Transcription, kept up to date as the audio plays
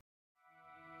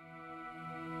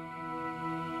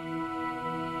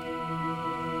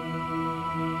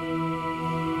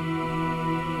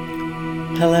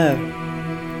Hello,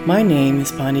 my name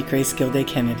is Bonnie Grace Gilday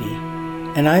Kennedy,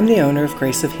 and I'm the owner of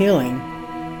Grace of Healing,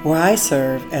 where I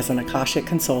serve as an Akashic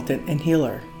consultant and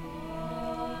healer.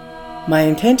 My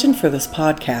intention for this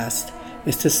podcast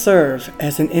is to serve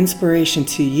as an inspiration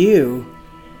to you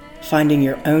finding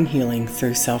your own healing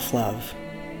through self-love.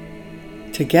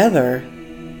 Together,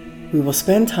 we will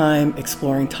spend time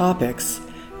exploring topics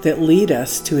that lead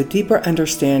us to a deeper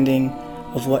understanding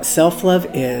of what self-love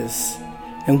is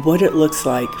and what it looks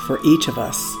like for each of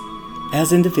us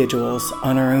as individuals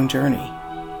on our own journey.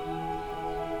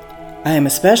 I am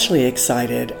especially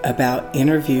excited about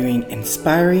interviewing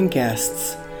inspiring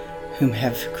guests whom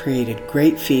have created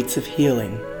great feats of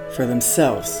healing for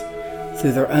themselves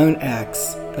through their own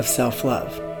acts of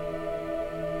self-love.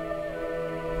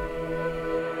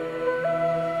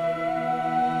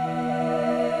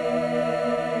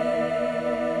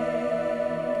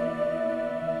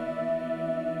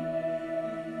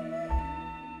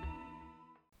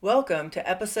 Welcome to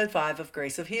episode 5 of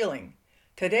Grace of Healing.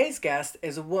 Today's guest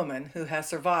is a woman who has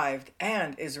survived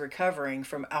and is recovering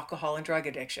from alcohol and drug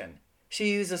addiction.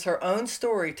 She uses her own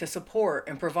story to support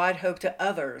and provide hope to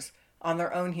others on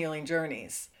their own healing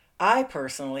journeys. I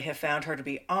personally have found her to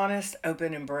be honest,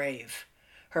 open, and brave.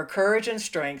 Her courage and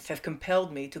strength have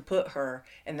compelled me to put her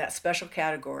in that special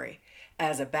category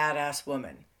as a badass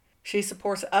woman. She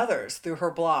supports others through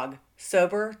her blog,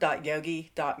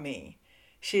 sober.yogi.me.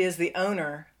 She is the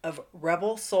owner of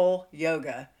Rebel Soul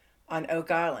Yoga on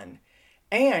Oak Island,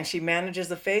 and she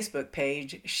manages a Facebook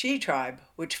page, She Tribe,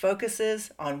 which focuses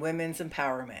on women's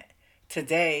empowerment.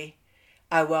 Today,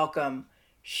 I welcome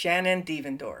Shannon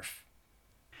Devendorf.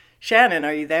 Shannon,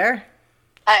 are you there?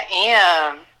 I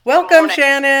am. Welcome,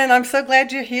 Shannon. I'm so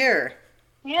glad you're here.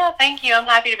 Yeah, thank you. I'm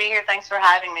happy to be here. Thanks for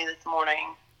having me this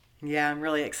morning. Yeah, I'm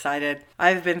really excited.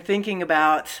 I've been thinking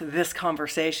about this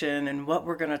conversation and what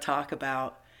we're going to talk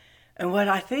about. And what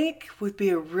I think would be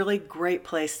a really great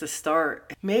place to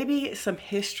start, maybe some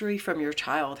history from your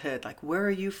childhood. Like, where are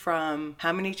you from?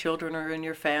 How many children are in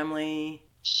your family?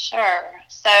 Sure.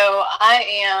 So I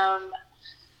am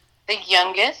the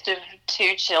youngest of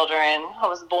 2 children. I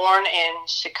was born in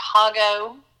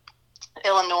Chicago,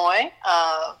 Illinois.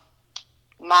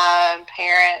 My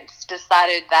parents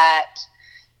decided that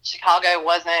Chicago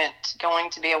wasn't going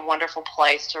to be a wonderful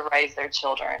place to raise their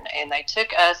children, and they took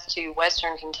us to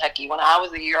Western Kentucky when I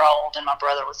was a year old and my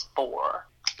brother was 4.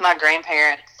 My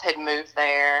grandparents had moved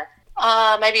there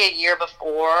maybe a year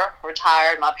before,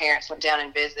 retired. My parents went down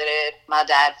and visited. My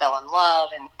dad fell in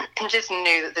love and just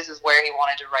knew that this is where he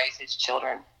wanted to raise his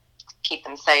children, keep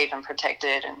them safe and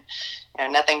protected,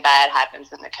 and nothing bad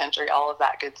happens in the country, all of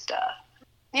that good stuff.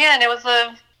 Yeah, and it was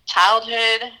a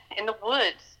childhood in the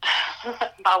woods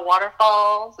by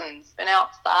waterfalls and been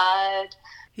outside.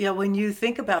 Yeah, when you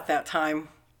think about that time,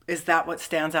 is that what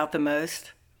stands out the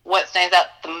most? What stands out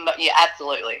yeah,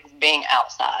 absolutely, being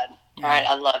outside. Yeah. Right,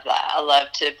 I love that. I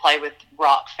love to play with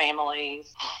rock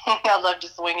families. I love to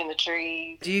swing in the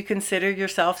trees. Do you consider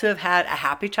yourself to have had a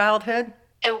happy childhood?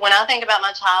 And when I think about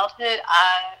my childhood,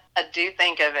 I do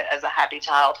think of it as a happy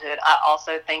childhood. I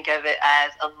also think of it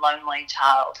as a lonely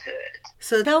childhood.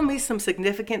 So tell me some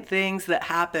significant things that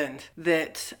happened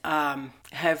that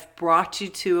have brought you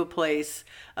to a place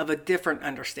of a different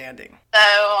understanding. So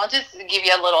I'll just give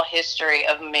you a little history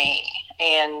of me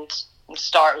and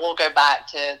we'll go back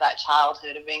to that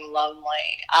childhood of being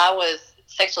lonely. I was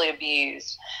sexually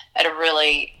abused at a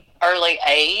really early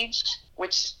age,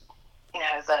 which,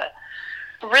 is a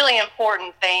really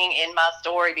important thing in my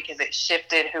story because it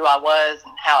shifted who I was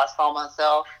and how I saw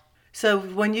myself. So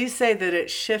when you say that it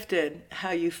shifted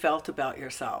how you felt about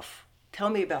yourself,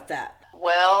 tell me about that.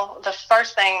 Well, the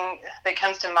first thing that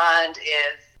comes to mind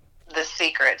is the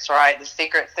secrets, right? The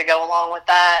secrets that go along with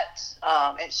that.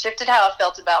 It shifted how I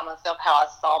felt about myself, how I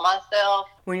saw myself.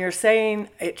 When you're saying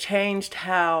it changed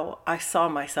how I saw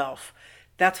myself,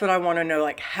 that's what I want to know.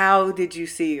 Like, how did you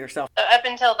see yourself? So up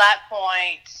until that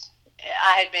point,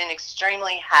 I had been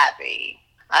extremely happy.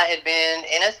 I had been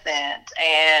innocent,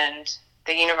 and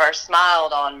the universe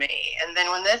smiled on me. And then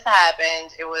when this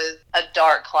happened, it was a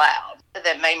dark cloud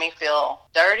that made me feel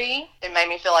dirty. It made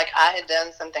me feel like I had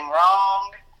done something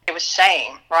wrong. It was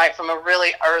shame, right? From a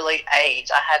really early age,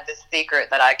 I had this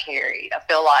secret that I carried. I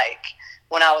feel like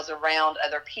when I was around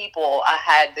other people, I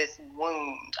had this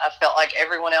wound. I felt like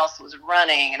everyone else was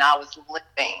running and I was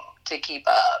limping to keep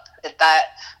up. At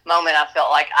that moment, I felt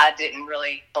like I didn't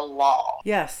really belong.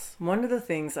 Yes, one of the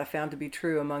things I found to be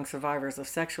true among survivors of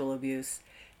sexual abuse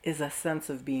is a sense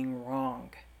of being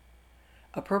wrong.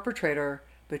 A perpetrator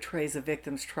betrays a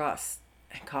victim's trust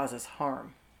and causes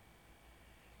harm.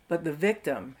 But the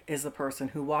victim is the person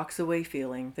who walks away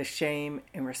feeling the shame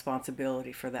and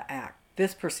responsibility for the act.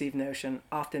 This perceived notion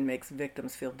often makes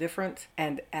victims feel different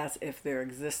and as if their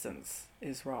existence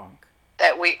is wrong.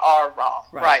 That we are wrong,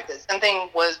 right? That something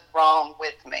was wrong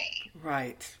with me.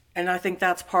 Right. And I think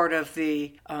that's part of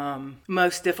the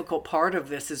most difficult part of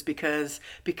this is because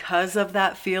of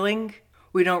that feeling,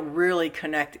 we don't really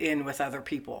connect in with other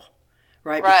people,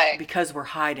 right? Right. Because we're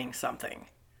hiding something.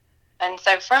 And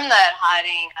so from that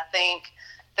hiding, I think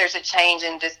there's a change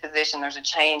in disposition. There's a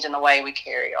change in the way we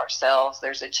carry ourselves.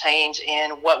 There's a change in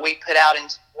what we put out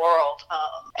into the world.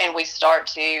 And we start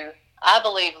to, I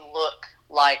believe, look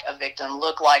like a victim,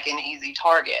 look like an easy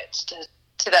target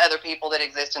to the other people that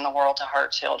exist in the world to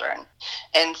hurt children.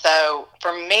 And so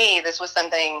for me, this was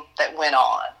something that went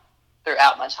on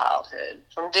throughout my childhood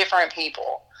from different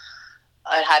people.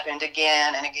 It happened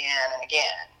again and again and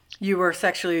again. You were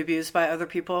sexually abused by other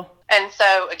people? And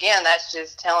so, again, that's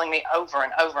just telling me over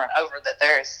and over and over that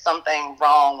there is something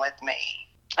wrong with me.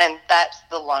 And that's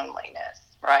the loneliness,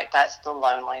 right? That's the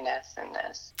loneliness in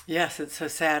this. Yes, it's so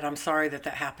sad. I'm sorry that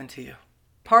happened to you.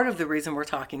 Part of the reason we're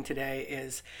talking today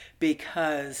is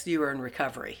because you are in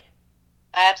recovery.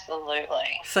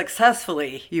 Absolutely.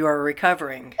 Successfully, you are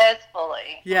recovering.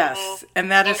 Successfully. Yes, mm-hmm.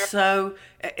 And that is so,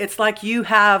 it's like you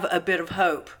have a bit of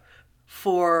hope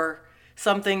for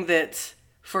something that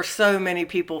for so many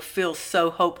people feels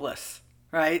so hopeless,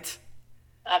 right?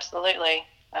 Absolutely.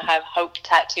 I have hope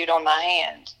tattooed on my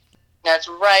hand. That's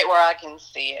right where I can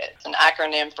see it. It's an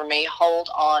acronym for me, Hold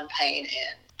On, Pain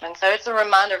Ends. And so it's a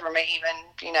reminder for me,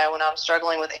 even, when I'm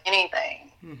struggling with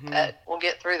anything, that we'll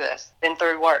get through this. Been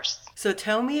through worse. So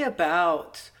tell me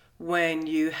about when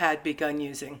you had begun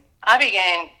using. I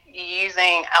began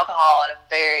using alcohol at a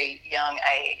very young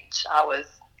age. I was,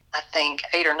 I think,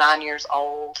 8 or 9 years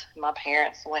old. My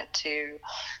parents went to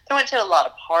a lot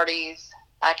of parties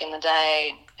back in the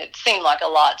day. It seemed like a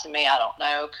lot to me. I don't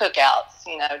know,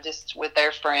 cookouts, just with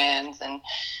their friends. And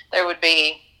there would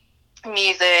be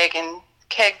music and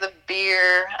kegs of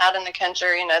beer out in the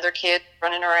country and other kids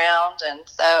running around. And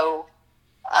so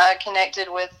I connected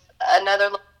with another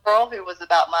little girl who was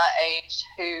about my age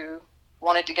who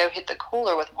wanted to go hit the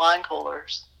cooler with wine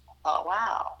coolers. I thought,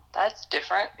 wow, that's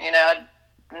different. I'd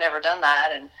never done that.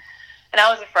 And I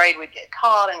was afraid we'd get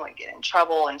caught and we'd get in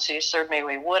trouble. And she assured me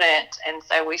we wouldn't. And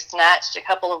so we snatched a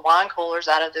couple of wine coolers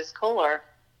out of this cooler.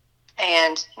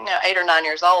 And, 8 or 9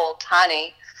 years old,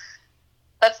 tiny,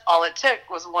 that's all it took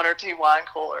was 1 or 2 wine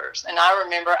coolers. And I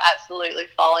remember absolutely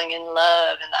falling in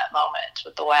love in that moment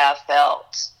with the way I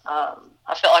felt.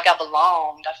 I felt like I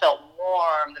belonged. I felt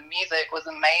warm. The music was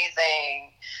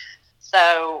amazing.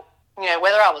 So,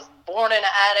 whether I was born an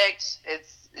addict,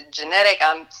 it's genetic.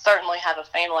 I certainly have a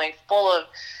family full of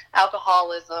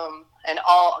alcoholism and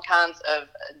all kinds of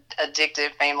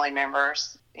addictive family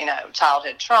members.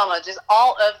 Childhood trauma, just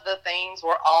all of the things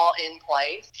were all in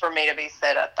place for me to be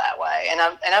set up that way. And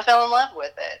I fell in love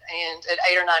with it. And at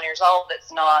 8 or 9 years old,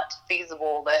 it's not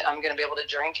feasible that I'm going to be able to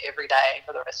drink every day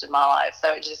for the rest of my life.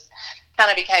 So it just kind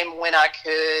of became when I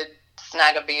could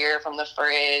snag a beer from the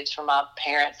fridge from my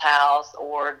parents' house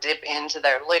or dip into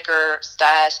their liquor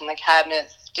stash in the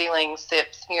cabinets, stealing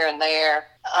sips here and there.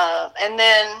 And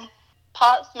then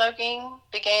pot smoking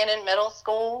began in middle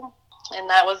school. And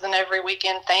that was an every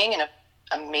weekend thing, and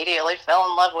I immediately fell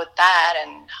in love with that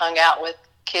and hung out with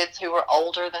kids who were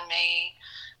older than me,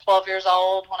 12 years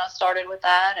old when I started with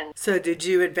that. And so did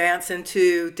you advance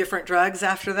into different drugs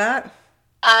after that?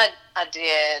 I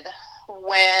did.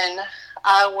 When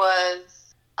I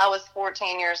was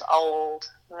 14 years old,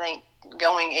 I think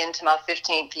going into my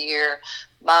 15th year,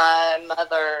 my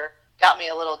mother got me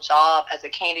a little job as a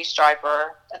candy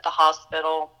striper at the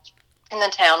hospital in the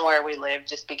town where we lived,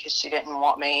 just because she didn't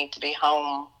want me to be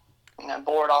home,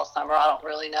 bored all summer. I don't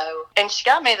really know. And she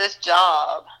got me this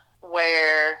job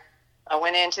where I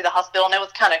went into the hospital, and it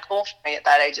was kind of cool for me at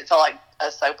that age. It felt like a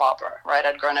soap opera, right?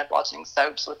 I'd grown up watching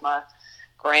soaps with my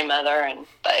grandmother, and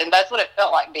that's what it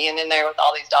felt like, being in there with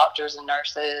all these doctors and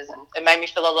nurses. And it made me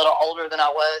feel a little older than I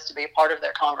was to be a part of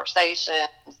their conversations.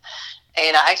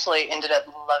 And I actually ended up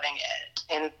loving it.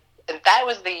 And that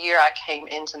was the year I came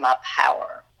into my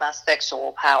power, my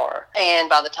sexual power. And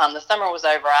by the time the summer was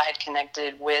over, I had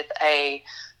connected with a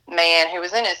man who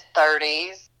was in his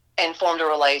 30s and formed a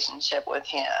relationship with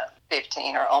him,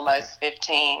 15 or almost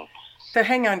 15. So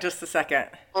hang on just a second.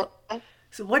 Mm-hmm.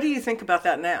 So what do you think about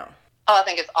that now? Oh, I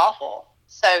think it's awful.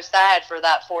 So sad for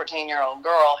that 14-year-old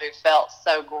girl who felt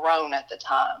so grown at the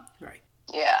time. Right.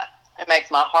 Yeah. It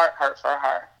makes my heart hurt for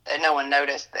her that no one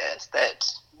noticed this,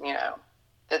 that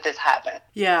this happened.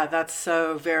 Yeah, that's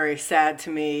so very sad to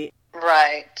me.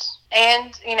 Right.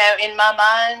 And, in my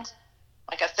mind,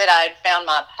 like I said, I had found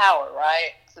my power,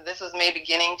 right? So this was me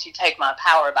beginning to take my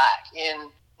power back in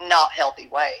not healthy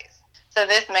ways. So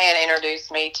this man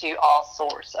introduced me to all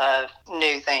sorts of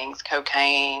new things,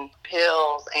 cocaine,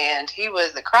 pills, and he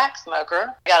was a crack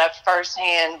smoker. Got a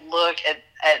firsthand look at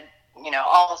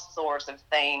all sorts of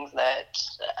things that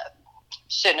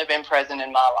shouldn't have been present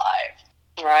in my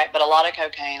life, right? But a lot of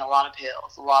cocaine, a lot of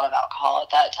pills, a lot of alcohol at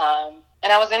that time.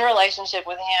 And I was in a relationship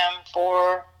with him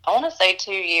for, I want to say,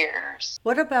 2 years.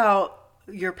 What about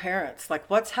your parents? Like,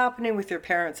 what's happening with your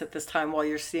parents at this time while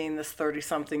you're seeing this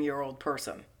 30-something-year-old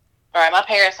person? All right, my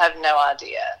parents have no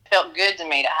idea. It felt good to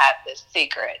me to have this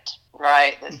secret,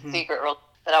 right? This secret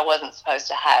that I wasn't supposed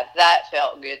to have. That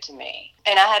felt good to me.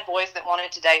 And I had boys that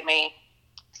wanted to date me.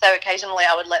 So occasionally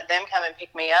I would let them come and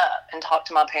pick me up and talk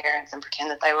to my parents and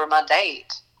pretend that they were my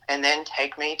date and then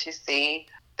take me to see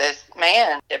this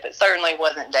man. If it certainly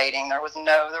wasn't dating, there was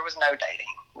no dating.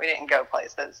 We didn't go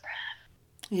places.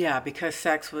 Yeah, because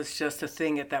sex was just a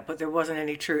thing at that, but there wasn't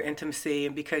any true intimacy,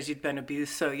 and because you'd been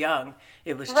abused so young,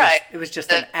 it was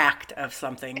just an act of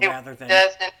something rather than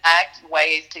just an act,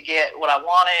 ways to get what I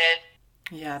wanted.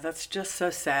 Yeah, that's just so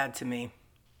sad to me.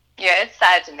 Yeah, it's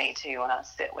sad to me too when I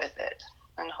sit with it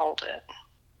and hold it.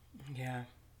 Yeah.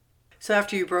 So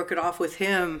after you broke it off with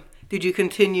him, did you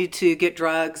continue to get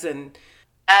drugs and?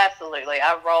 Absolutely.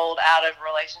 I rolled out of a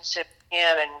relationship with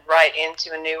him and right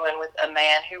into a new one with a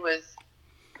man who was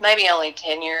maybe only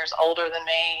 10 years older than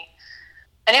me.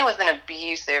 And it was an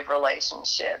abusive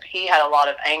relationship. He had a lot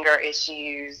of anger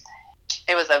issues.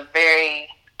 It was a very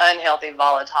unhealthy,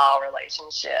 volatile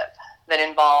relationship that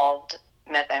involved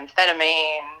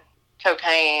methamphetamine,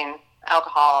 cocaine,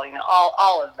 alcohol,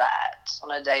 all of that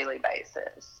on a daily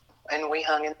basis. And we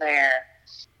hung in there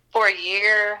for a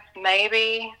year,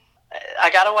 maybe. I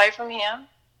got away from him.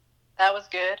 That was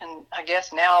good. And I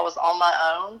guess now I was on my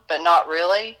own, but not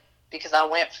really, because I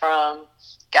went from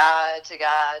guy to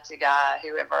guy to guy,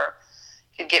 whoever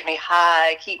could get me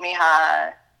high, keep me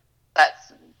high.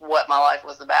 That's what my life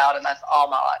was about, and that's all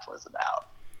my life was about.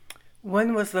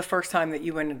 When was the first time that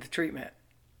you went into treatment?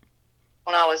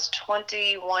 When I was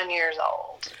 21 years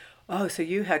old. Oh, so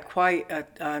you had quite an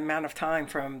amount of time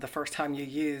from the first time you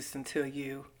used until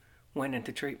you went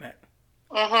into treatment.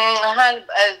 I had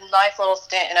a nice little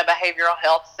stint in a behavioral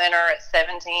health center at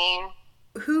 17.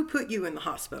 Who put you in the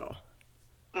hospital?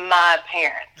 My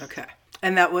parents. Okay.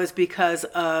 And that was because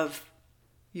of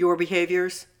your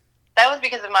behaviors? That was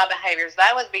because of my behaviors.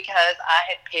 That was because I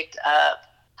had picked up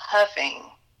huffing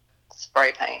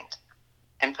spray paint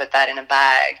and put that in a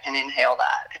bag and inhaled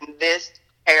that. And this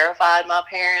terrified my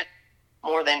parents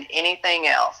more than anything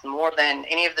else, more than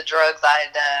any of the drugs I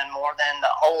had done, more than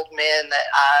the old men that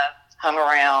I hung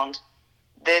around.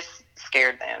 This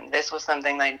scared them. This was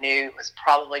something they knew was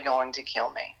probably going to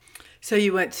kill me. So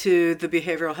you went to the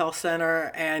behavioral health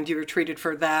center and you were treated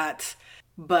for that,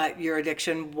 but your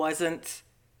addiction wasn't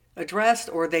addressed,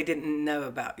 or they didn't know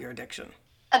about your addiction?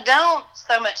 I don't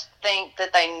so much think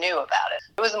that they knew about it.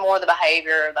 It was more the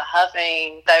behavior, the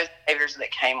huffing, those behaviors that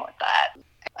came with that.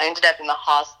 I ended up in the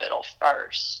hospital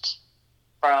first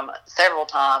from several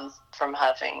times from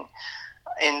huffing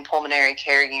in pulmonary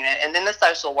care unit, and then the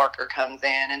social worker comes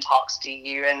in and talks to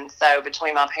you. And so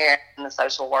between my parents and the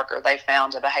social worker, they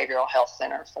found a behavioral health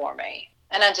center for me.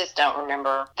 And I just don't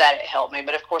remember that it helped me,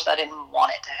 but of course I didn't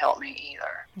want it to help me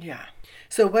either. Yeah.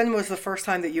 So when was the first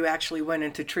time that you actually went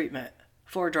into treatment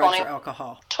for drugs or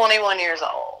alcohol? 21 years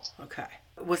old. Okay.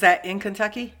 Was that in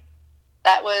Kentucky?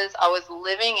 I was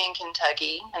living in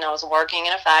Kentucky, and I was working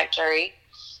in a factory,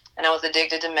 and I was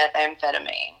addicted to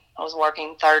methamphetamine. I was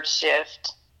working third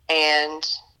shift, and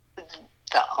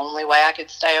the only way I could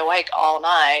stay awake all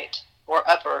night were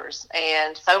uppers.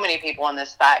 And so many people in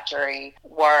this factory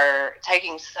were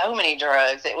taking so many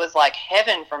drugs. It was like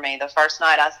heaven for me. The first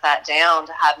night I sat down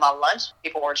to have my lunch,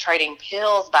 people were trading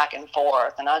pills back and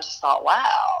forth. And I just thought,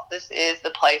 wow, this is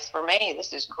the place for me.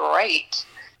 This is great.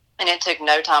 And it took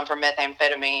no time for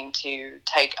methamphetamine to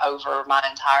take over my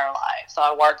entire life. So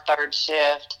I worked third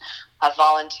shift. I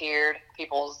volunteered.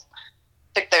 People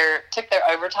took their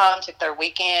overtime, took their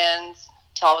weekends.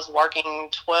 So I was working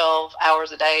 12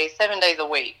 hours a day, 7 days a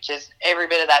week, just every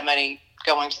bit of that money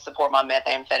going to support my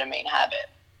methamphetamine habit.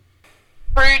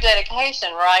 Through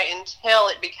dedication, right, until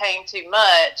it became too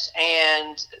much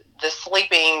and the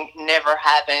sleeping never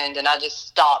happened, and I just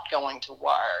stopped going to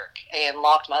work and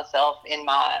locked myself in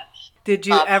my... Did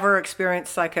you ever experience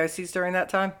psychosis during that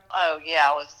time? Oh, yeah,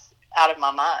 I was out of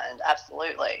my mind,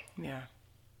 absolutely. Yeah.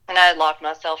 And I had locked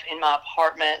myself in my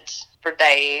apartment for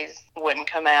days, wouldn't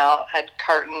come out, had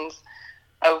curtains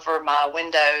over my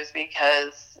windows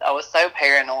because I was so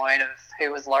paranoid of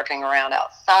who was lurking around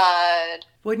outside.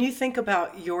 When you think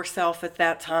about yourself at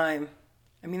that time,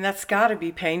 I mean, that's got to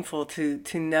be painful to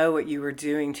know what you were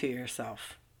doing to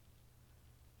yourself.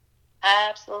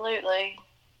 Absolutely.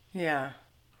 Yeah.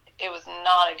 It was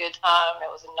not a good time.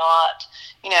 It was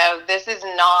not, this is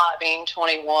not being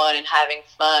 21 and having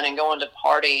fun and going to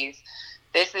parties.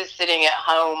 This is sitting at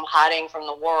home, hiding from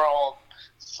the world,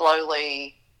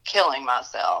 slowly killing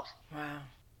myself. Wow.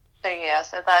 So yeah,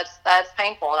 so that's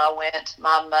painful. And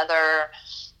my mother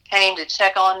came to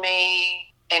check on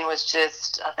me and was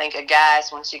just, I think,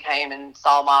 aghast when she came and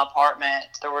saw my apartment.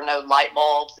 There were no light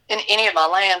bulbs in any of my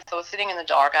lamps. So I was sitting in the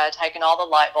dark. I had taken all the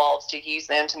light bulbs to use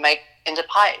them to make into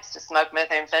pipes to smoke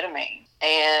methamphetamine.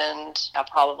 And I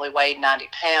probably weighed 90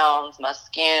 pounds. My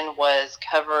skin was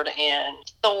covered in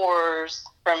sores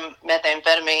from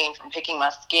methamphetamine, from picking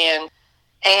my skin.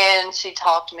 And she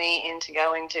talked me into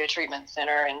going to a treatment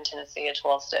center in Tennessee, a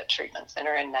 12-step treatment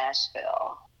center in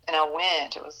Nashville. And I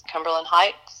went. It was Cumberland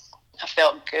Heights. I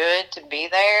felt good to be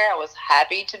there. I was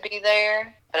happy to be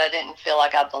there, but I didn't feel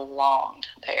like I belonged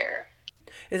there.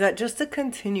 Is that just a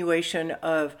continuation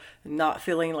of not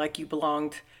feeling like you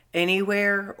belonged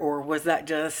anywhere, or was that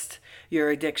just your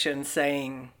addiction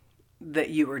saying that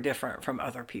you were different from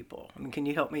other people? I mean, can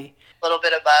you help me? A little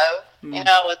bit of both.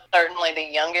 I was certainly the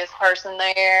youngest person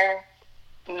there.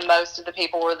 Most of the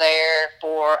people were there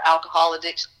for alcohol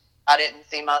addiction. I didn't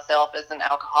see myself as an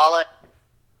alcoholic.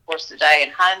 Of course, today,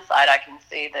 in hindsight, I can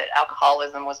see that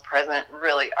alcoholism was present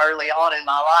really early on in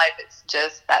my life. It's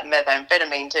just that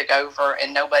methamphetamine took over,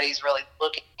 and nobody's really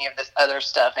looking at this other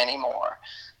stuff anymore.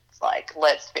 It's like,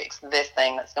 let's fix this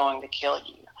thing that's going to kill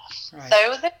you. Right. So it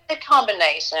was a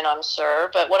combination, I'm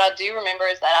sure. But what I do remember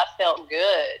is that I felt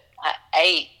good. I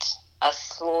ate, I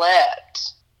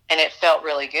slept, and it felt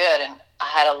really good. And I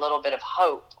had a little bit of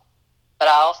hope. But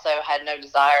I also had no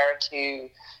desire to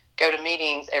go to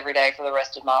meetings every day for the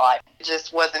rest of my life. It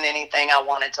just wasn't anything I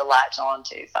wanted to latch on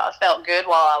to. So I felt good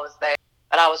while I was there.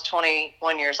 But I was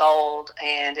 21 years old,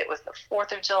 and it was the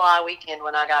 4th of July weekend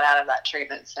when I got out of that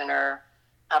treatment center.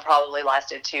 I probably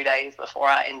lasted 2 days before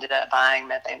I ended up buying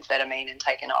methamphetamine and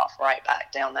taking off right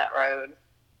back down that road.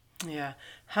 Yeah.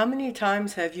 How many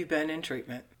times have you been in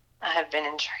treatment? I have been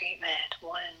in treatment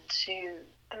 1, 2,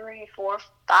 3, 4,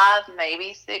 5,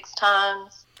 maybe 6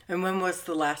 times. And when was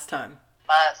the last time?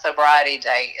 My sobriety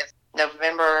date is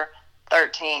November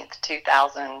 13th,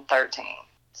 2013.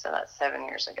 So that's 7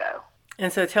 years ago.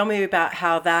 And so tell me about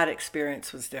how that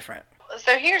experience was different.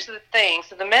 So here's the thing.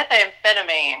 So the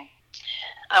methamphetamine,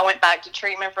 I went back to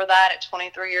treatment for that at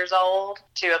 23 years old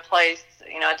to a place,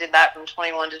 I did that from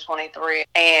 21 to 23.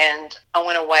 And I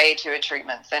went away to a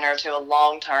treatment center, to a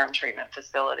long-term treatment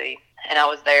facility. And I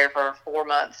was there for 4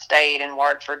 months, stayed and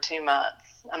worked for 2 months.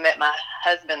 I met my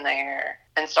husband there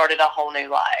and started a whole new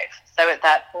life. So at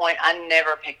that point, I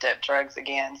never picked up drugs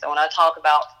again. So when I talk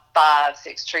about 5,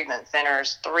 6 treatment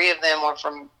centers, 3 of them were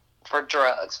for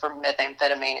drugs, for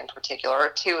methamphetamine in particular, or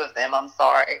 2 of them, I'm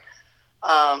sorry.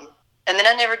 And then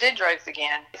I never did drugs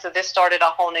again. So this started a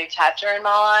whole new chapter in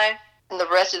my life. And the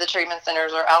rest of the treatment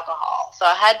centers are alcohol. So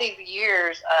I had these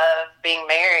years of being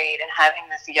married and having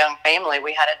this young family.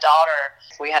 We had a daughter.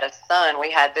 We had a son. We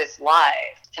had this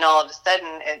life. And all of a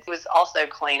sudden, it was also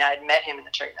clean. I had met him in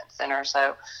the treatment center.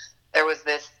 So there was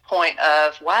this point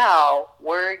of, wow,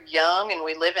 we're young and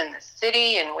we live in the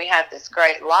city and we have this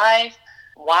great life.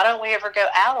 Why don't we ever go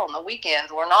out on the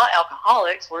weekends? We're not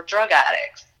alcoholics. We're drug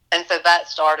addicts. And so that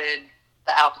started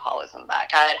the alcoholism back.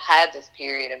 I had this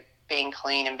period of being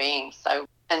clean and being sober.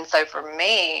 And so for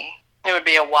me, it would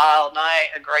be a wild night,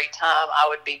 a great time. I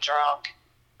would be drunk.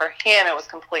 For him, it was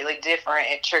completely different.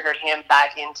 It triggered him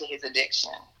back into his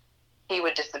addiction. He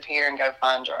would disappear and go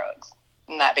find drugs.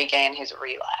 And that began his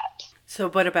relapse. So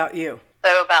what about you?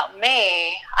 So about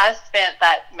me, I spent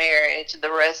that marriage,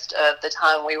 the rest of the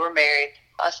time we were married,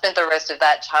 I spent the rest of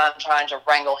that time trying to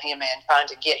wrangle him in, trying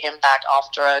to get him back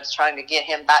off drugs, trying to get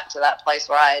him back to that place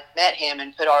where I had met him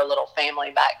and put our little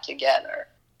family back together.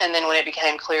 And then when it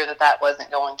became clear that that wasn't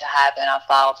going to happen, I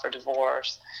filed for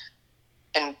divorce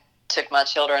and took my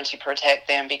children to protect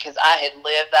them because I had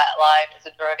lived that life as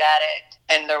a drug addict,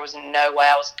 and there was no way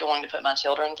I was going to put my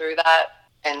children through that.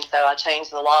 And so I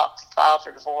changed the locks, filed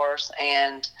for divorce,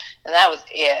 and that was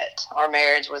it. Our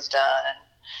marriage was done.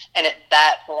 And at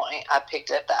that point, I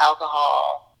picked up the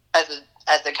alcohol as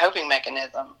a coping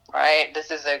mechanism, right?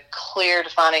 This is a clear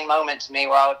defining moment to me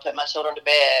where I would put my children to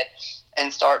bed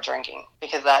and start drinking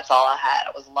because that's all I had.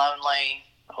 I was lonely.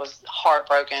 I was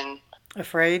heartbroken.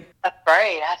 Afraid?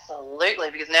 Afraid,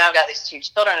 absolutely, because now I've got these 2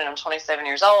 children and I'm 27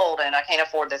 years old and I can't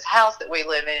afford this house that we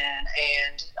live in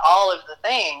and all of the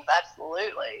things,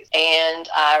 absolutely. And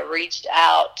I reached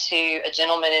out to a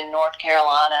gentleman in North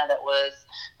Carolina that was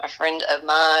a friend of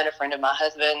mine, a friend of my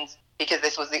husband's, because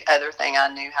this was the other thing I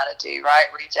knew how to do, right?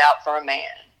 Reach out for a man.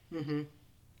 Mm-hmm.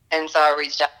 And so I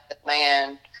reached out to this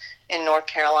man in North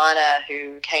Carolina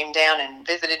who came down and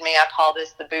visited me. I call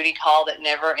this the booty call that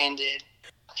never ended.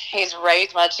 He's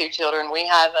raised my 2 children. We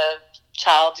have a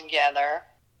child together.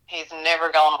 He's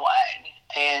never gone away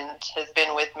and has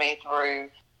been with me through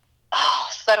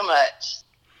so much.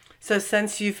 So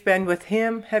since you've been with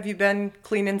him, have you been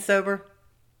clean and sober?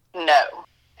 No.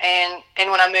 And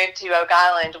when I moved to Oak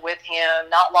Island with him,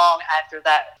 not long after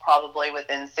that, probably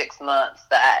within 6 months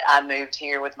that I moved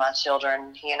here with my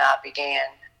children, he and I began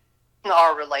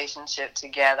our relationship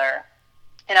together.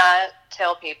 And I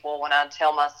tell people when I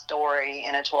tell my story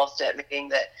in a 12-step meeting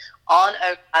that on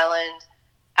Oak Island,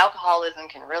 alcoholism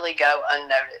can really go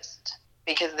unnoticed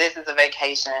because this is a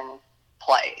vacation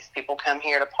place. People come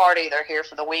here to party, they're here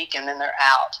for the week, and then they're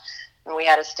out. And we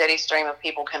had a steady stream of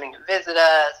people coming to visit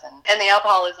us, and the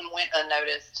alcoholism went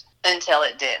unnoticed until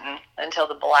it didn't, until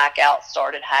the blackout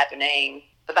started happening.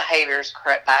 The behaviors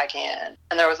crept back in.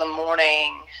 And there was a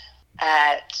morning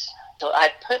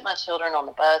I'd put my children on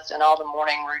the bus and all the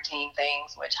morning routine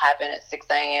things, which happened at 6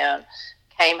 a.m.,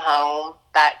 came home,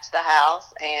 back to the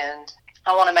house, and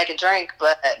I want to make a drink,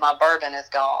 but my bourbon is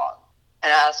gone.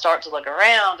 And I start to look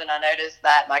around, and I notice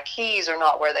that my keys are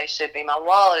not where they should be. My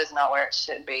wallet is not where it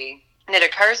should be. And it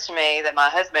occurs to me that my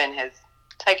husband has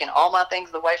taken all my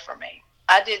things away from me.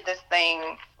 I did this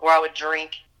thing where I would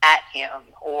drink at him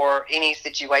or any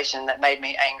situation that made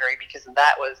me angry because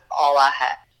that was all I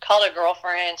had. Called a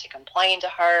girlfriend to complain to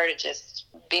her, to just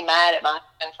be mad at my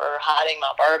husband for hiding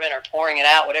my bourbon or pouring it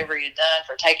out, whatever he had done,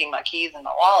 for taking my keys and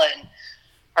my wallet. And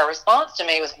her response to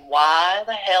me was, "Why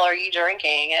the hell are you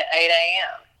drinking at 8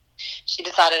 a.m.? She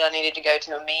decided I needed to go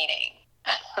to a meeting,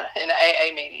 an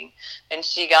AA meeting. And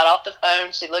she got off the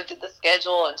phone, she looked at the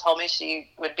schedule and told me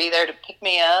she would be there to pick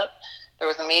me up. There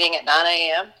was a meeting at 9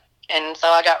 a.m. And so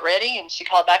I got ready, and she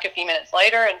called back a few minutes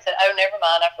later and said, "Oh, never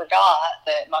mind, I forgot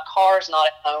that my car's not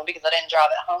at home because I didn't drive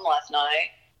it home last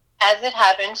night." As it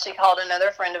happened, she called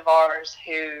another friend of ours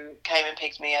who came and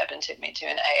picked me up and took me to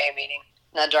an AA meeting.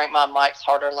 And I drank my Mike's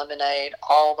Harder lemonade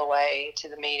all the way to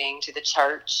the meeting, to the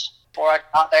church, before I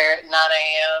got there at 9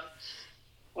 a.m.,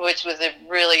 which was a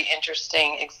really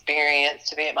interesting experience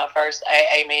to be at my first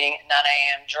AA meeting at 9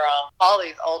 a.m. drunk. All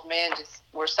these old men just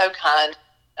were so kind.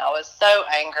 I was so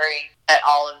angry at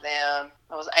all of them.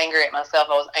 I was angry at myself.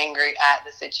 I was angry at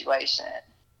the situation.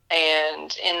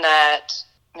 And in that,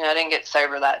 I didn't get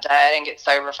sober that day. I didn't get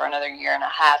sober for another year and a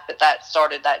half, but that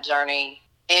started that journey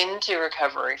into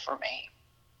recovery for me.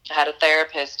 I had a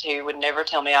therapist who would never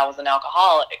tell me I was an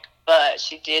alcoholic, but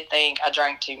she did think I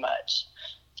drank too much.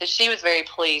 So she was very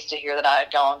pleased to hear that I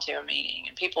had gone to a meeting,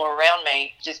 and people around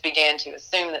me just began to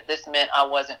assume that this meant I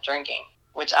wasn't drinking,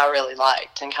 which I really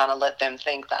liked, and kind of let them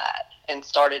think that and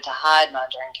started to hide my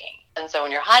drinking. And so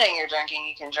when you're hiding your drinking,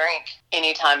 you can drink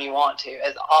anytime you want to,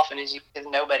 as often as you, because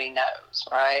nobody knows,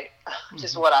 right? Mm-hmm.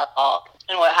 Just what I thought.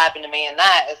 And what happened to me in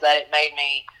that is that it made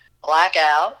me black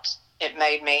out. It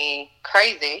made me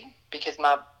crazy because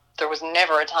there was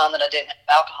never a time that I didn't have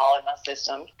alcohol in my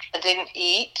system. I didn't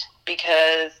eat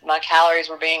because my calories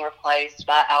were being replaced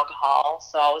by alcohol.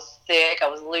 So I was sick. I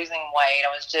was losing weight.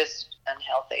 I was just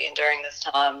unhealthy. And during this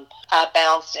time, I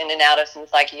bounced in and out of some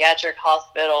psychiatric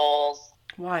hospitals.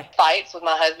 Why? Fights with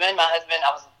my husband.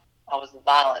 I was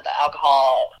violent. The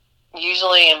alcohol,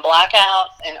 usually in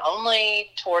blackouts, and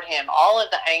only toward him. All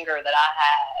of the anger that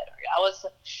I was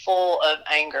full of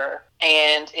anger,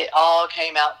 and it all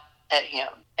came out at him.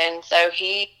 And so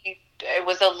it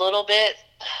was a little bit,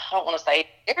 I don't want to say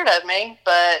scared of me,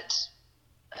 but,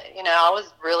 I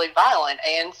was really violent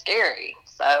and scary.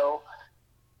 So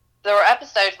there were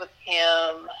episodes with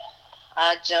him.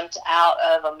 I jumped out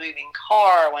of a moving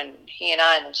car when he and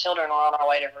I and the children were on our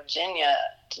way to Virginia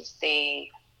to see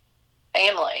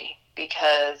family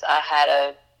because I had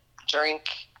a drink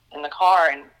in the car,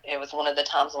 and it was one of the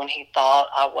times when he thought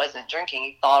I wasn't drinking.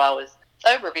 He thought I was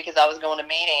sober because I was going to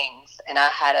meetings, and I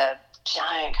had a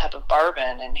giant cup of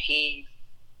bourbon, and he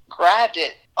grabbed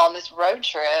it on this road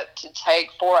trip to take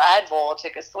 4 Advil,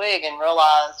 took a swig, and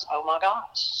realized, oh my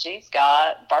gosh, she's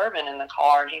got bourbon in the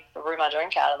car, and he threw my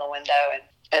drink out of the window. And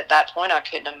at that point, I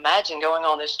couldn't imagine going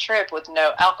on this trip with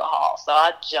no alcohol. So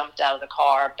I jumped out of the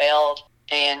car, bailed,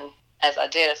 and as I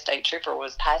did, a state trooper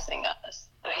was passing us.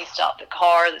 So he stopped the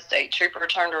car, the state trooper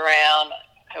turned around.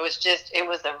 It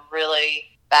was a really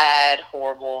bad,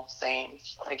 horrible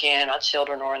scenes. Again, my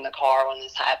children were in the car when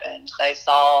this happened. They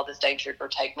saw the state trooper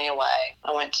take me away.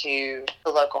 I went to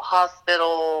the local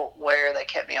hospital where they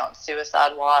kept me on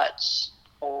suicide watch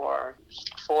for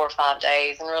 4 or 5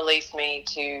 days and released me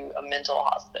to a mental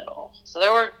hospital. So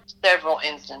there were several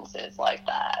instances like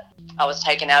that. I was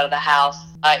taken out of the house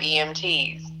by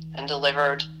EMTs and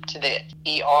delivered to the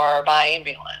ER by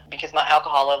ambulance because my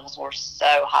alcohol levels were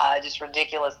so high, just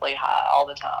ridiculously high all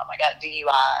the time. I got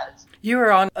DUIs. You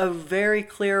were on a very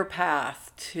clear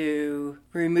path to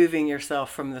removing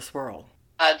yourself from this world.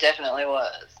 I definitely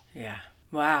was. Yeah.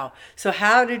 Wow. So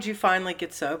how did you finally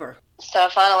get sober? So I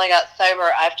finally got sober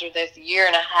after this 1.5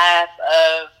 years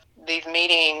of these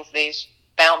meetings, these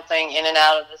bouncing in and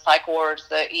out of the psych wards,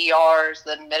 the ERs,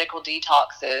 the medical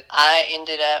detoxes. I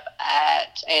ended up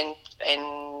at, and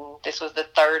this was the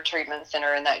 3rd treatment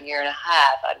center in that 1.5 years.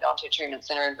 I'd gone to a treatment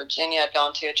center in Virginia. I'd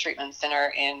gone to a treatment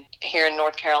center here in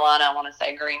North Carolina, I want to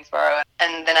say Greensboro.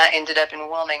 And then I ended up in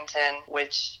Wilmington,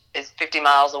 which is 50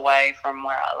 miles away from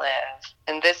where I live.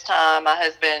 And this time my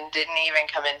husband didn't even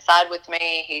come inside with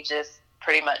me. He just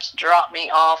pretty much dropped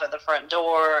me off at the front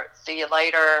door. See you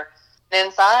later.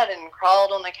 Inside and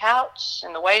crawled on the couch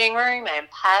in the waiting room and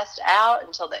passed out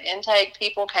until the intake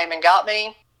people came and got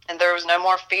me. And there was no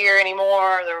more fear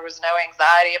anymore. There was no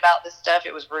anxiety about this stuff.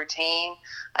 It was routine.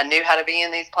 I knew how to be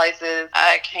in these places.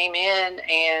 I came in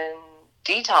and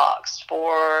detoxed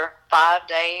for 5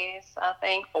 days, I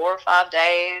think, 4 or 5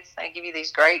 days. They give you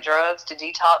these great drugs to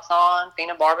detox on,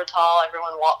 phenobarbital.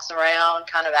 Everyone walks around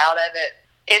kind of out of it.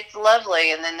 It's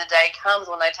lovely, and then the day comes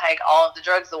when they take all of the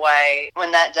drugs away.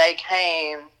 When that day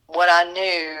came, what I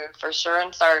knew for sure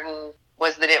and certain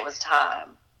was that it was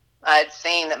time. I had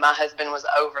seen that my husband was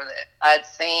over it. I had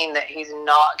seen that he's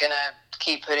not going to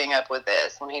keep putting up with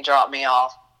this when he dropped me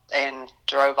off and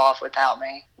drove off without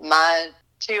me. My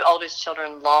 2 oldest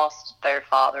children lost their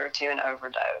father to an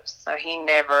overdose, so he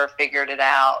never figured it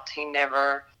out. He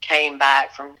never came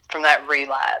back from that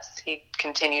relapse. He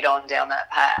continued on down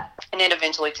that path, and it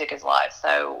eventually took his life.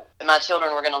 So my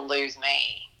children were going to lose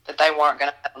me, that they weren't going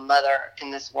to have a mother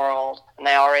in this world, and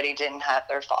they already didn't have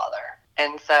their father.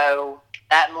 And so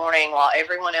that morning, while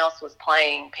everyone else was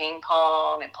playing ping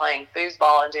pong and playing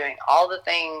foosball and doing all the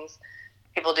things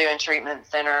people do in treatment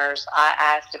centers, I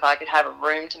asked if I could have a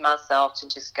room to myself to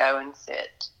just go and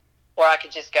sit, or I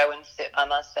could just go and sit by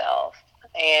myself.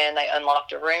 And they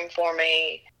unlocked a room for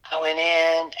me. I went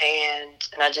in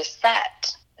and I just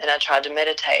sat and I tried to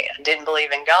meditate. I didn't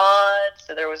believe in God,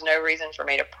 so there was no reason for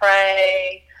me to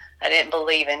pray. I didn't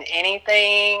believe in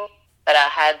anything, but I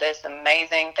had this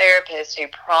amazing therapist who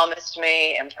promised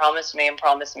me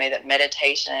that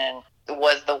meditation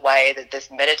was the way, that this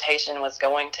meditation was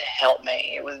going to help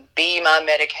me. It would be my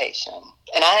medication.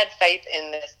 And I had faith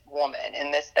in this woman,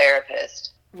 in this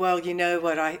therapist. Well, you know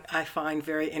what I find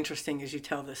very interesting as you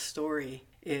tell this story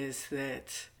is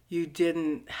that you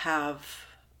didn't have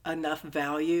enough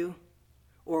value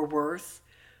or worth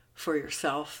for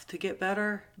yourself to get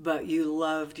better, but you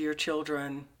loved your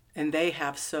children and they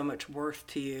have so much worth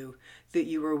to you that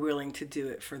you were willing to do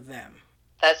it for them.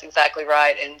 That's exactly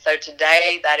right. And so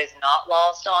today that is not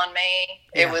lost on me.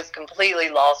 Yeah. It was completely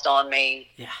lost on me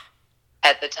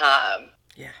at the time.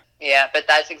 Yeah, but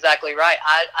that's exactly right.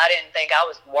 I didn't think I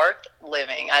was worth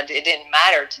living. It didn't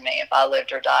matter to me if I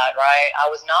lived or died, right? I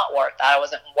was not worth that. I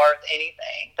wasn't worth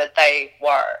anything, but they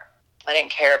were. I didn't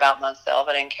care about myself.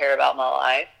 I didn't care about my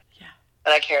life,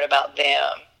 but I cared about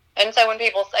them. And so when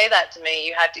people say that to me,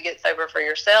 you have to get sober for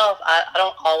yourself, I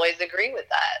don't always agree with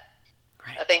that.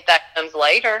 Right. I think that comes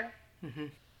later. Mm-hmm.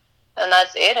 And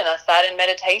that's it. And I sat in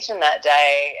meditation that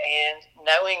day and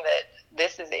knowing that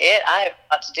this is it. I have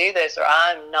got to do this or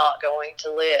I'm not going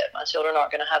to live. My children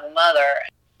aren't going to have a mother.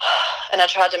 And I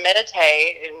tried to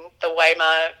meditate in the way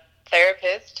my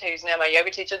therapist, who's now my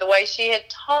yoga teacher, the way she had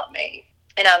taught me.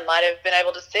 And I might have been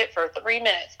able to sit for 3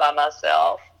 minutes by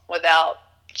myself without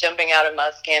jumping out of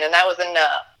my skin. And that was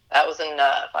enough. That was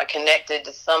enough. I connected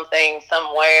to something,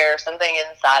 somewhere, something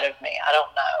inside of me. I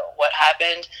don't know what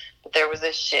happened, but there was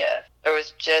a shift. There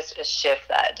was just a shift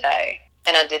that day.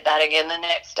 And I did that again the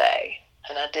next day.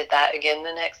 And I did that again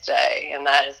the next day. And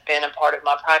that has been a part of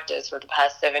my practice for the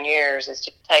past 7 years, is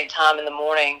to take time in the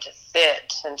morning to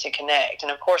sit and to connect.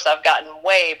 And of course, I've gotten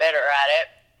way better at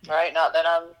it, right? Not that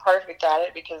I'm perfect at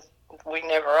it, because we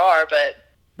never are, but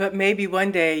maybe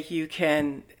one day you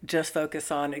can just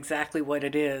focus on exactly what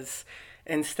it is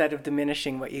instead of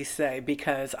diminishing what you say,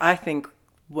 because I think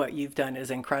what you've done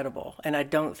is incredible. And I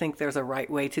don't think there's a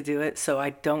right way to do it. So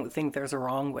I don't think there's a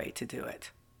wrong way to do it.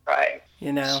 Right.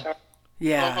 You know? Sure.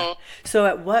 Yeah. Mm-hmm. So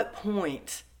at what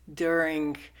point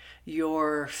during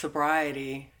your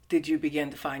sobriety did you begin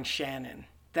to find Shannon,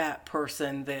 that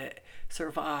person that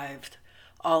survived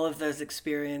all of those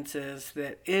experiences,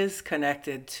 that is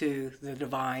connected to the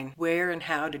divine? Where and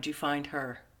how did you find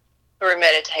her? Through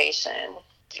meditation.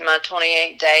 My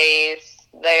 28 days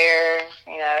there,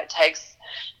 it takes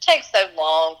so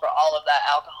long for all of that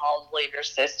alcohol to leave your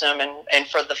system and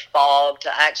for the fog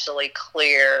to actually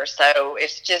clear. So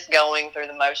it's just going through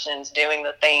the motions, doing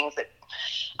the things that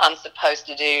I'm supposed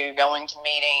to do, going to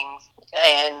meetings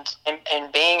and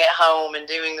being at home and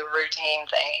doing the routine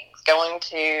things. Going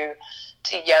to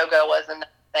yoga was another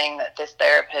thing that this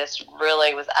therapist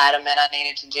really was adamant I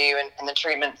needed to do, and the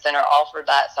treatment center offered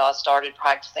that, so I started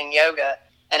practicing yoga.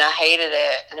 And I hated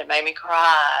it, and it made me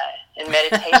cry. And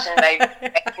meditation made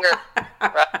me anger.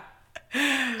 Right?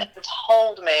 It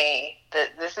told me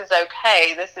that this is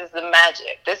okay. This is the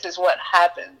magic. This is what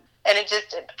happens. And it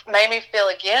made me feel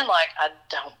again like I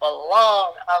don't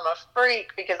belong. I'm a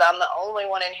freak because I'm the only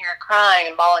one in here crying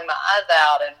and bawling my eyes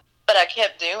out. But I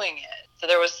kept doing it. So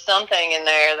there was something in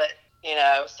there that,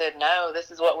 said, no, this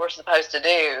is what we're supposed to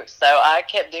do. So I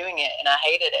kept doing it, and I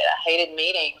hated it. I hated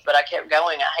meetings, but I kept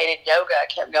going. I hated yoga. I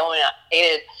kept going. I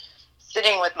hated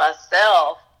sitting with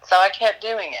myself. So I kept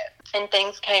doing it. And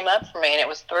things came up for me, and it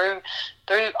was through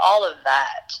all of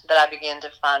that I began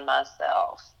to find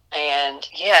myself. And,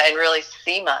 and really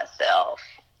see myself.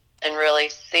 And really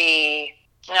see,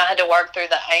 I had to work through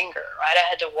the anger, right? I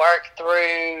had to work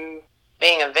through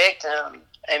being a victim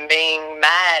and being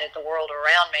mad at the world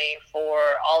around me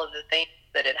for all of the things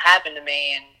that had happened to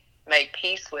me, and make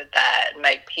peace with that, and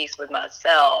make peace with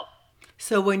myself.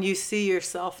 So when you see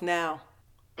yourself now,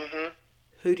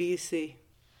 who do you see?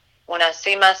 When I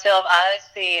see myself, I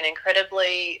see an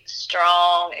incredibly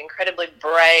strong, incredibly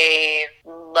brave,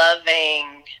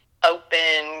 loving,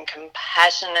 open,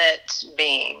 compassionate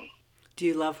being. Do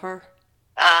you love her?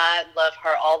 I love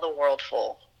her all the world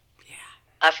full. Yeah.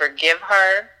 I forgive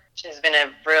her. It's been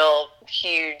a real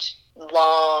huge,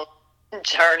 long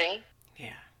journey.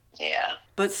 Yeah. Yeah.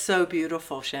 But so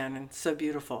beautiful, Shannon. So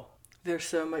beautiful. There's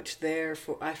so much there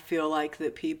I feel like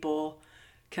that people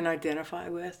can identify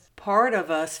with. Part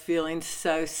of us feeling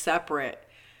so separate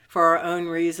for our own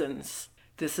reasons.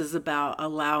 This is about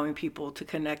allowing people to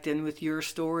connect in with your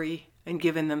story and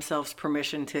giving themselves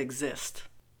permission to exist.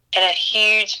 And a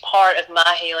huge part of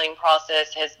my healing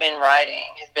process has been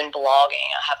writing, has been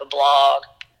blogging. I have a blog.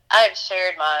 I've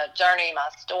shared my journey, my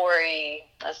story.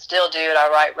 I still do it. I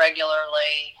write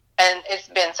regularly. And it's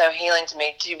been so healing to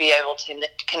me to be able to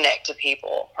connect to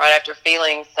people, right? After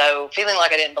feeling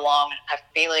like I didn't belong,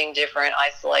 feeling different,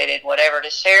 isolated, whatever, to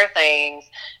share things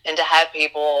and to have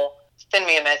people send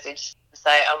me a message and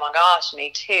say, oh my gosh,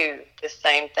 me too. This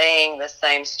same thing, this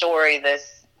same story,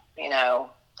 this,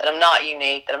 that I'm not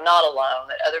unique, that I'm not alone,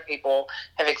 that other people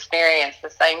have experienced the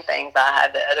same things I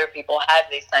have, that other people have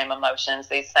these same emotions,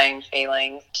 these same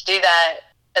feelings. To do that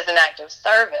as an act of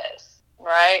service,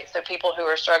 right? So people who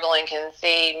are struggling can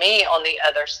see me on the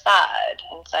other side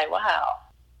and say, wow,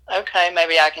 okay,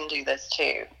 maybe I can do this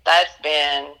too. That's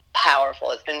been powerful.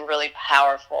 It's been really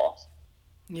powerful.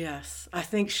 Yes, I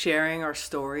think sharing our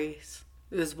stories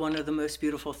is one of the most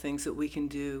beautiful things that we can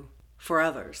do for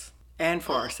others and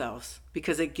for ourselves,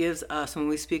 because it gives us, when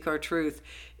we speak our truth,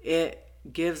 it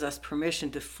gives us permission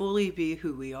to fully be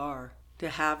who we are, to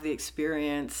have the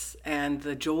experience and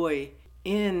the joy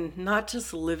in not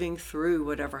just living through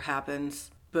whatever happens,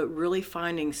 but really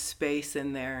finding space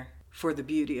in there for the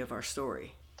beauty of our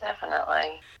story.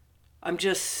 Definitely. I'm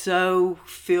just so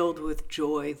filled with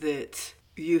joy that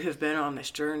you have been on this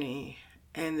journey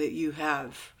and that you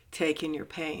have taken your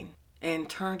pain and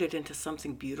turned it into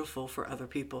something beautiful for other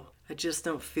people. I just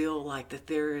don't feel like that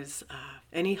there is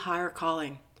any higher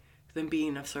calling than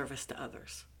being of service to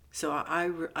others. So I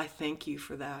thank you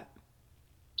for that.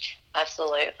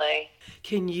 Absolutely.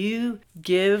 Can you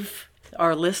give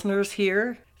our listeners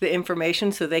here the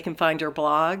information so they can find your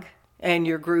blog and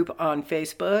your group on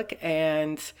Facebook,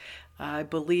 and I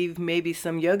believe maybe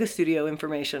some yoga studio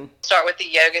information? Start with the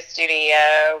yoga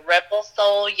studio,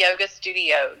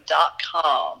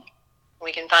 rebelsoulyogastudio.com.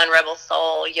 We can find Rebel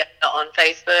Soul Yoga on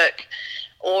Facebook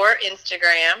or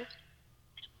Instagram.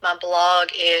 My blog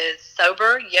is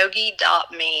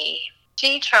soberyogi.me.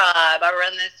 G-Tribe, I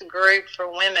run this group for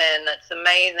women that's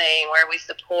amazing, where we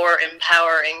support,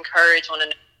 empower, encourage one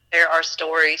another, share our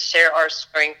stories, share our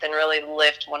strength, and really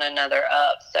lift one another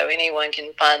up. So anyone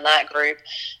can find that group.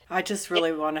 I just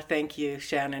really want to thank you,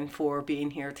 Shannon, for being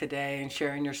here today and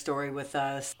sharing your story with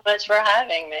us. Thanks for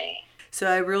having me. So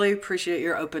I really appreciate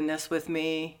your openness with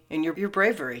me and your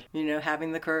bravery,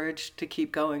 having the courage to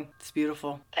keep going. It's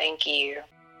beautiful. Thank you.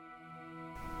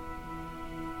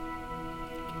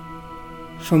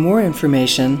 For more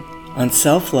information on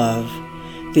self-love,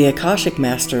 the Akashic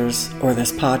Masters, or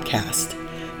this podcast,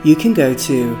 you can go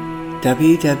to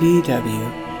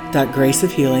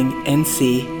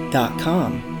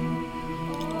www.graceofhealingnc.com.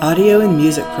 Audio and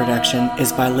music production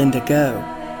is by Linda Go.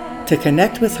 To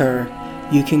connect with her,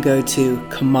 you can go to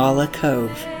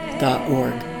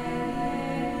kamalacove.org.